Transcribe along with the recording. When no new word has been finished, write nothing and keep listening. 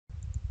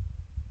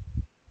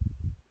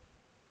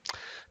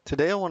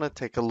Today I want to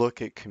take a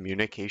look at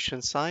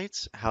communication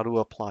sites, how to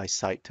apply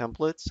site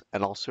templates,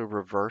 and also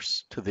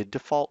reverse to the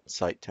default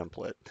site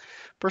template.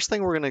 First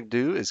thing we're going to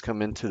do is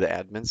come into the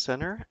Admin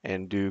Center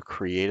and do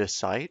Create a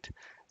Site,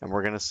 and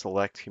we're going to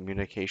select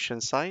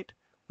Communication Site,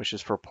 which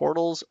is for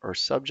portals or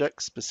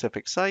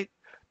subject-specific site,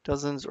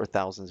 dozens or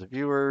thousands of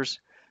viewers,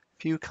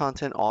 few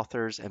content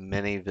authors, and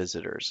many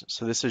visitors.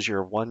 So this is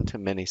your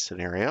one-to-many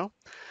scenario.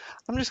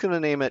 I'm just going to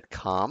name it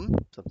COM,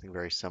 something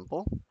very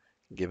simple.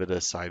 Give it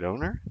a site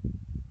owner.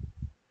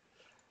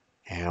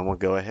 And we'll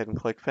go ahead and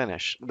click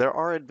Finish. There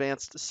are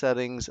advanced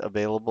settings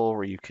available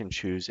where you can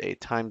choose a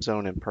time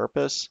zone and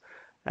purpose.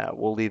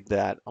 We'll leave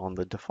that on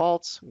the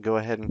defaults. Go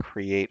ahead and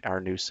create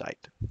our new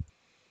site.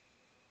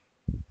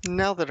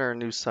 Now that our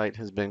new site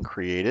has been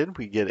created,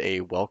 we get a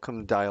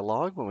welcome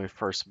dialog when we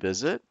first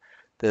visit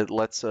that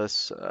lets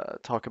us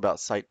talk about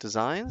site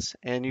designs,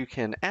 and you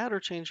can add or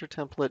change your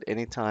template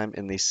anytime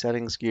in the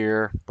settings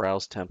gear,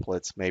 browse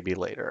templates, maybe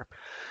later.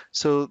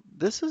 So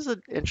this is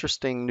an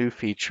interesting new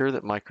feature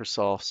that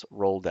Microsoft's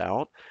rolled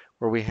out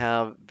where we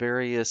have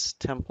various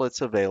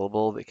templates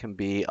available that can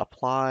be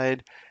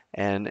applied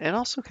and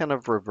also kind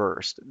of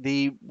reversed.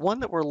 The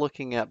one that we're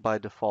looking at by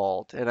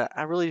default, and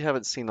I really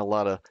haven't seen a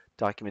lot of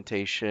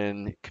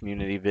documentation,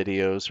 community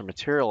videos, or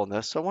material on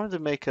this, so I wanted to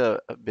make a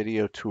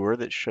video tour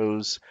that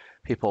shows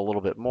people a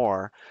little bit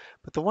more.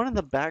 But the one in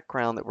the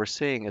background that we're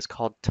seeing is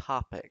called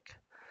Topic.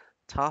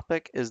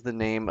 Topic is the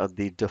name of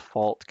the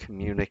default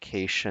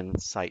communication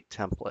site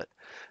template.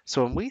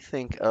 So when we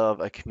think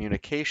of a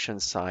communication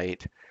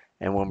site,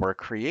 and when we're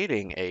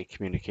creating a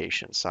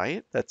communication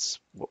site, that's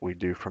what we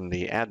do from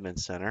the admin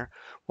center,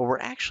 what we're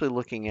actually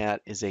looking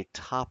at is a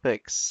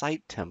topic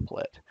site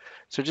template.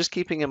 So just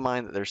keeping in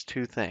mind that there's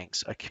two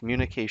things, a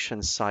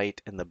communication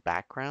site in the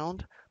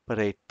background, but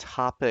a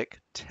topic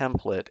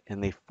template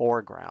in the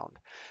foreground.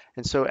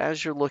 And so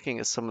as you're looking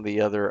at some of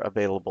the other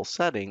available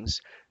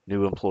settings,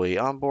 new employee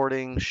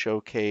onboarding,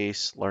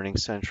 showcase, learning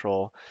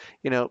central,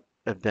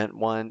 event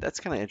one, that's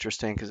kind of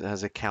interesting because it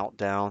has a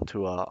countdown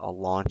to a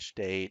launch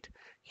date.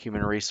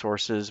 Human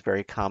resources,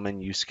 very common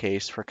use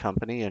case for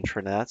company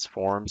intranets,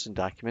 forms, and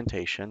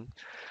documentation.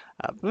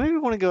 But maybe we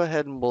want to go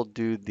ahead and we'll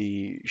do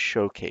the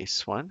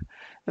showcase one.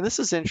 And this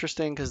is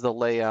interesting because the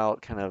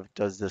layout kind of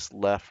does this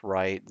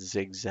left-right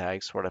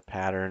zigzag sort of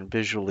pattern,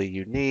 visually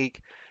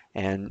unique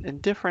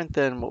and different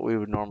than what we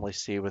would normally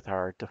see with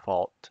our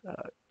default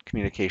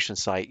communication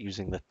site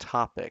using the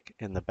topic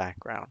in the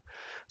background.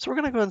 So we're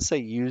going to go ahead and say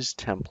use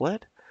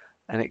template.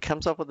 And it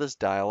comes up with this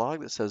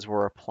dialog that says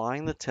we're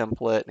applying the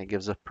template and it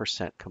gives a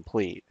 %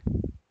 complete.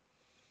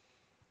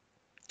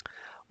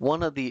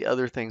 One of the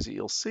other things that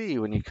you'll see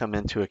when you come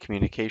into a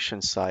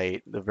communication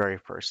site the very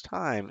first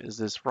time is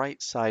this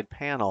right side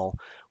panel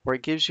where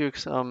it gives you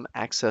some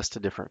access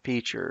to different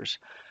features.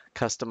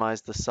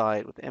 Customize the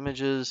site with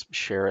images,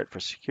 share it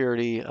for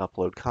security,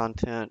 upload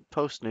content,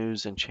 post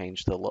news, and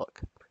change the look.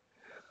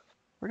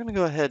 We're going to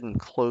go ahead and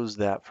close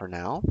that for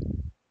now.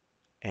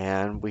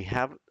 And we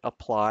have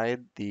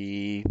applied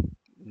the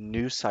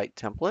new site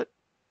template.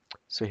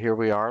 So here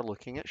we are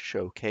looking at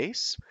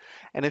Showcase.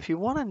 And if you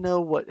want to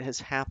know what has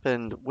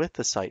happened with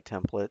the site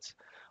templates,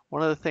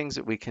 one of the things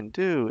that we can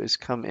do is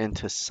come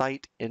into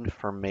Site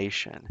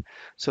Information.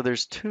 So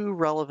there's two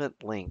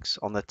relevant links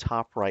on the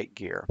top right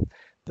gear.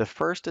 The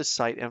first is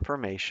Site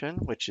Information,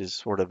 which is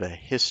sort of a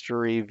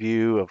history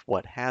view of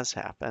what has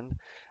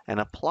happened, and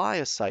Apply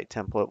a Site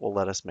Template will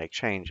let us make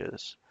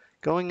changes.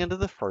 Going into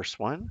the first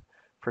one,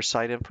 for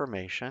Site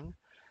Information,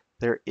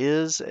 there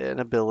is an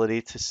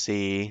ability to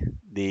see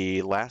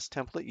the last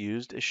template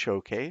used is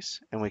Showcase,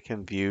 and we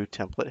can view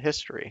template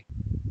history.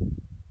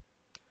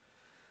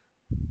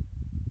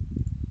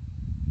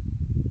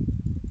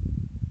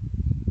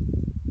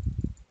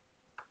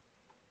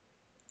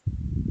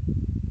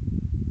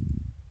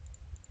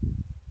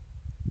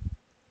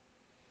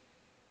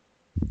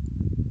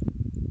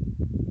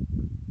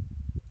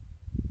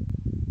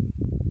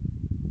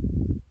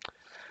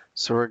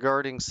 So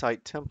regarding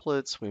site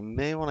templates, we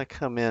may want to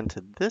come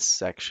into this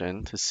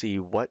section to see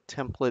what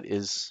template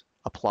is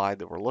applied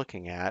that we're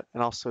looking at,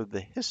 and also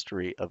the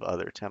history of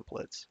other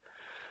templates.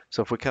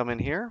 So if we come in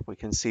here, we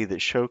can see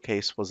that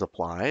Showcase was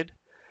applied.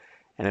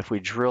 And if we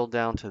drill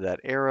down to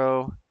that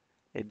arrow,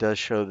 it does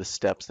show the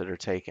steps that are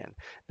taken.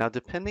 Now,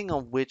 depending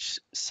on which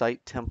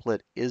site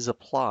template is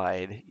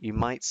applied, you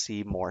might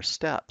see more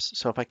steps.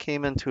 So if I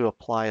came in to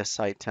apply a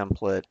site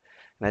template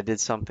and I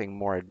did something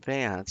more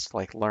advanced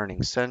like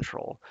Learning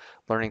Central,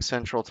 Learning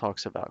Central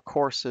talks about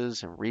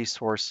courses and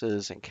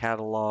resources and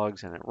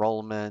catalogs and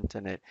enrollment,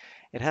 and it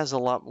has a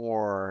lot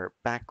more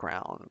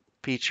background,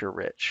 feature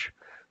rich.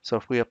 So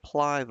if we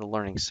apply the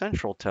Learning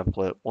Central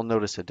template, we'll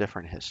notice a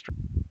different history.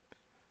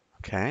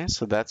 Okay,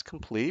 so that's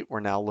complete. We're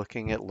now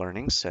looking at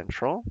Learning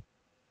Central.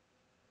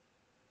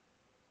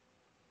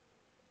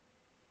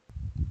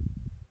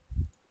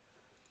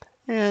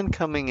 And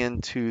coming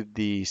into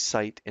the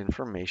site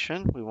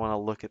information, we want to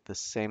look at the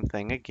same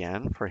thing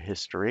again for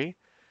history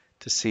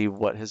to see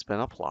what has been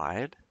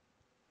applied.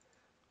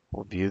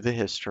 We'll view the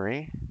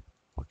history.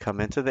 We'll come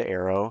into the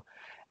arrow.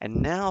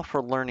 And now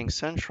for Learning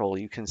Central,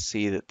 you can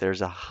see that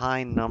there's a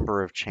high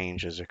number of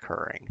changes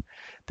occurring,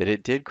 that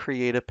it did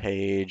create a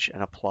page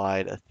and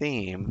applied a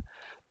theme,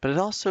 but it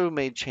also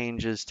made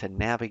changes to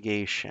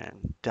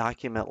navigation,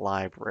 document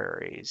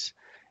libraries.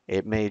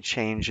 It made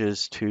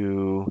changes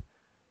to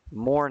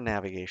more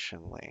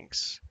navigation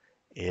links.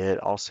 It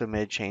also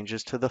made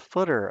changes to the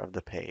footer of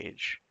the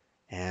page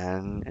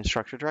and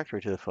instructor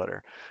directory to the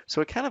footer.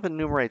 So it kind of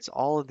enumerates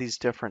all of these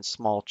different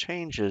small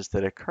changes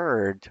that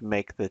occurred to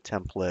make the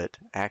template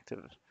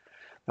active.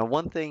 Now,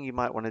 one thing you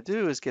might want to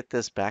do is get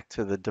this back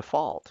to the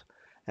default.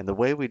 And the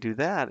way we do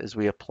that is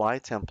we apply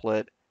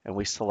template and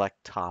we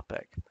select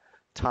topic.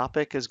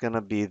 Topic is going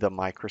to be the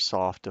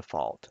Microsoft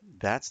default.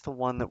 That's the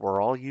one that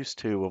we're all used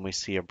to when we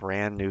see a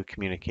brand new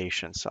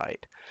communication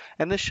site.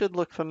 And this should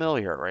look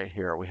familiar right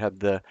here. We have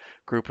the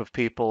group of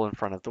people in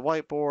front of the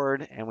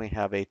whiteboard, and we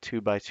have a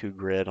 2x2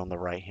 grid on the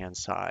right-hand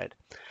side.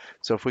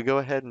 So if we go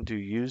ahead and do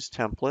use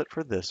template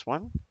for this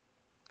one,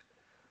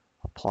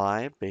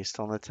 apply based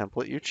on the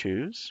template you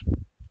choose.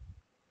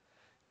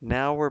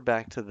 Now we're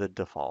back to the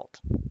default.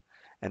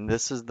 And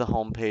this is the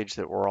home page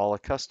that we're all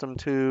accustomed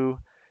to.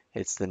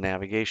 It's the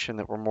navigation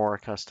that we're more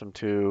accustomed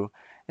to.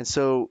 And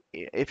so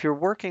if you're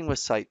working with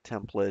site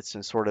templates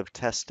and sort of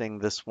testing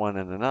this one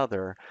and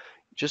another,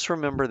 just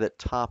remember that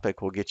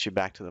topic will get you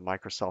back to the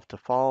Microsoft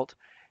default.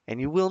 And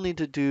you will need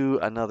to do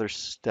another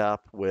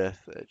step with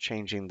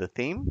changing the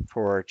theme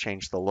for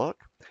change the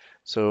look.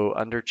 So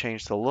under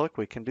change the look,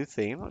 we can do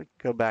theme. Let me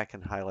go back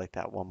and highlight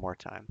that one more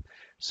time.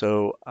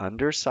 So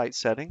under site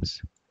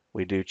settings,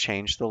 we do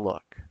change the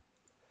look.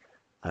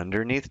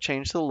 Underneath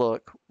change the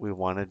look, we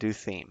want to do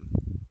theme.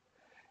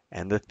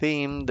 And the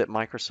theme that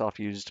Microsoft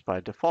used by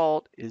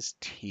default is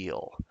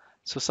teal.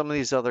 So some of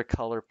these other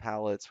color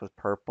palettes with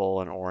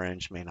purple and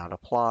orange may not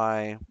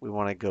apply. We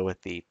want to go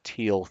with the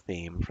teal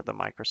theme for the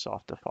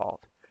Microsoft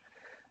default.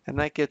 And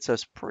that gets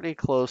us pretty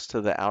close to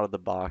the out of the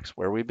box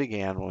where we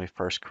began when we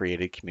first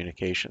created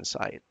Communication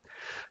Site.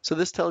 So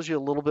this tells you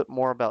a little bit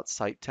more about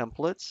site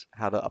templates,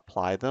 how to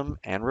apply them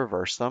and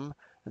reverse them,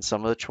 and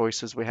some of the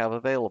choices we have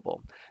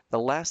available. The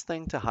last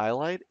thing to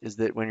highlight is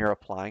that when you're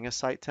applying a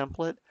site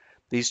template,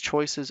 these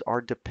choices are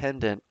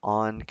dependent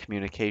on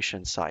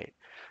Communication Site.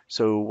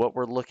 So what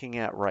we're looking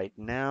at right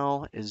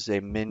now is a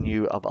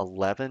menu of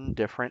 11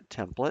 different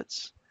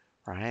templates,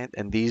 right?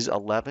 And these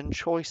 11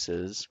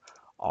 choices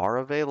are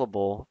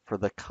available for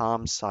the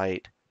COM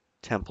site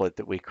template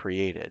that we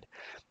created.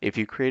 If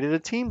you created a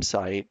team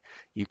site,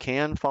 you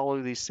can follow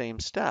these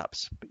same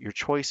steps, but your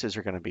choices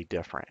are going to be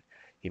different.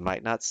 You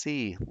might not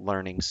see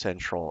Learning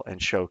Central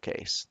and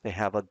Showcase. They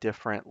have a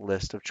different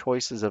list of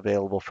choices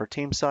available for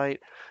Team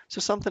Site.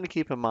 So something to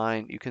keep in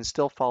mind, you can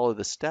still follow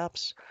the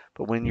steps,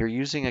 but when you're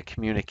using a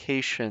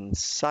communication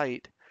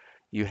site,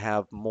 you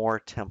have more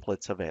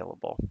templates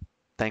available.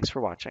 Thanks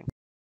for watching.